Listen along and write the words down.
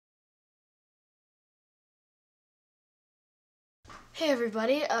Hey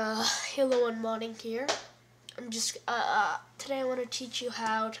everybody, Halo 1 modding here. Today I want to teach you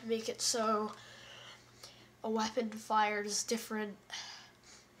how to make it so a weapon fires different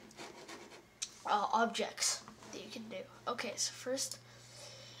objects that you can do. Okay, so first,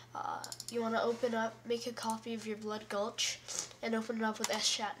 you want to make a copy of your Blood Gulch, and open it up with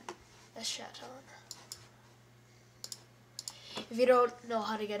SChat on. If you don't know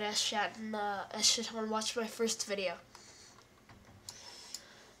how to get SChat on, watch my first video.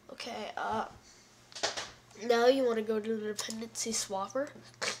 Okay, now you want to go to the dependency swapper,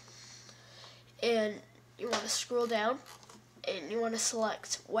 and you want to scroll down, and you want to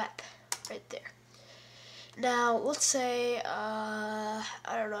select WEP right there. Now, let's say, I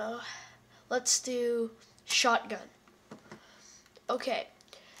don't know, let's do shotgun. Okay,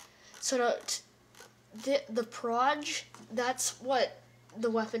 so the proj, that's what the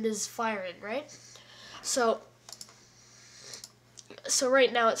weapon is firing, right? So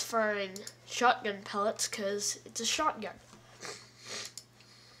right now it's firing shotgun pellets because it's a shotgun.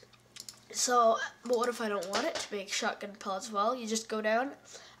 So, but what if I don't want it to make shotgun pellets? Well, you just go down.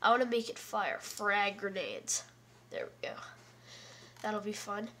 I want to make it fire frag grenades. There we go. That'll be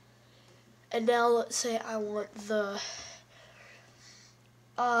fun. And now let's say I want the,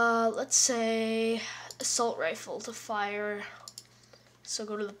 let's say assault rifle to fire. So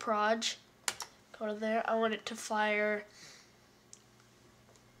go to the proj, go to there. I want it to fire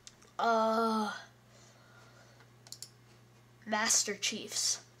Master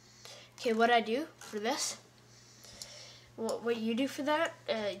Chiefs. Okay, what I do for this, what you do for that,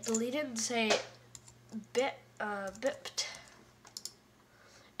 delete it and say bipped,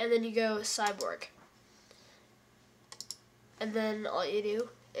 and then you go cyborg. And then all you do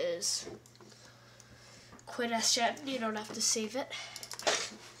is quit SChat, you don't have to save it.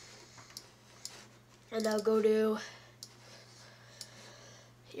 And now go to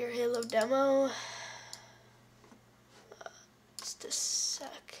your Halo demo. Just a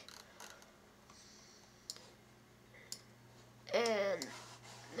sec. And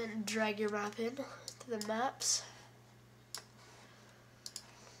then drag your map in to the maps.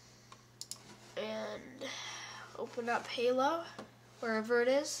 And open up Halo, wherever it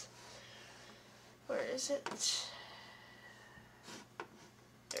is. Where is it?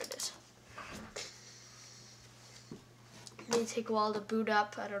 There it is. It may take a while to boot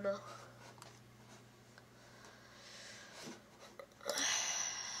up, I don't know.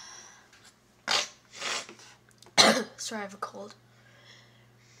 Sorry, I have a cold.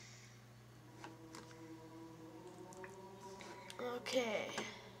 Okay.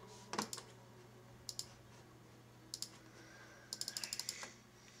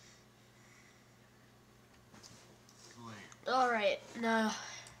 Alright, now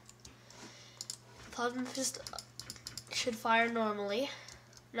Plasma Fist should fire normally.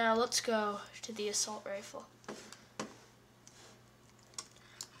 Now let's go to the assault rifle.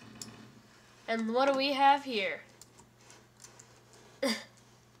 And what do we have here? A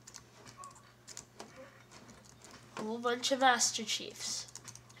whole bunch of Master Chiefs.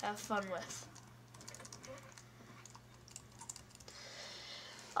 Have fun with.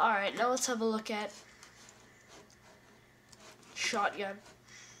 Alright, now let's have a look at shotgun.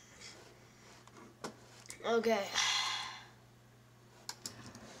 Okay.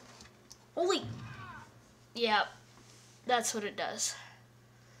 Holy! Yeah, that's what it does.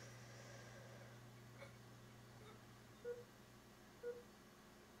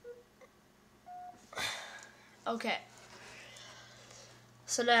 Okay.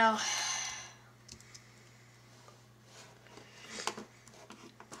 So now,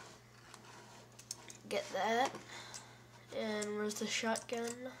 get that. And where's the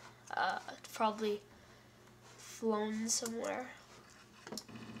shotgun? It's probably flown somewhere.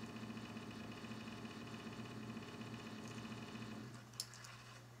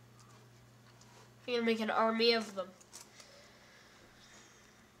 You're gonna make an army of them,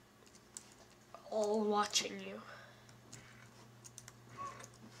 all watching you.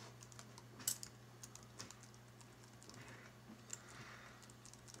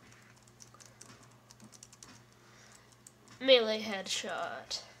 Melee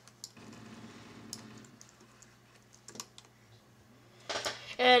headshot.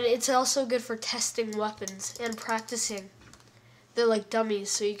 And it's also good for testing weapons and practicing. They're like dummies,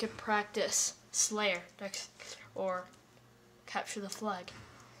 so you can practice Slayer next, or capture the flag,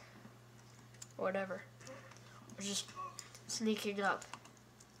 or whatever, or just sneaking up.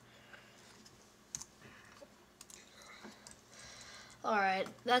 Alright,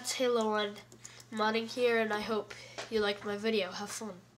 that's Halo 1 modding here, and I hope you liked my video. Have fun.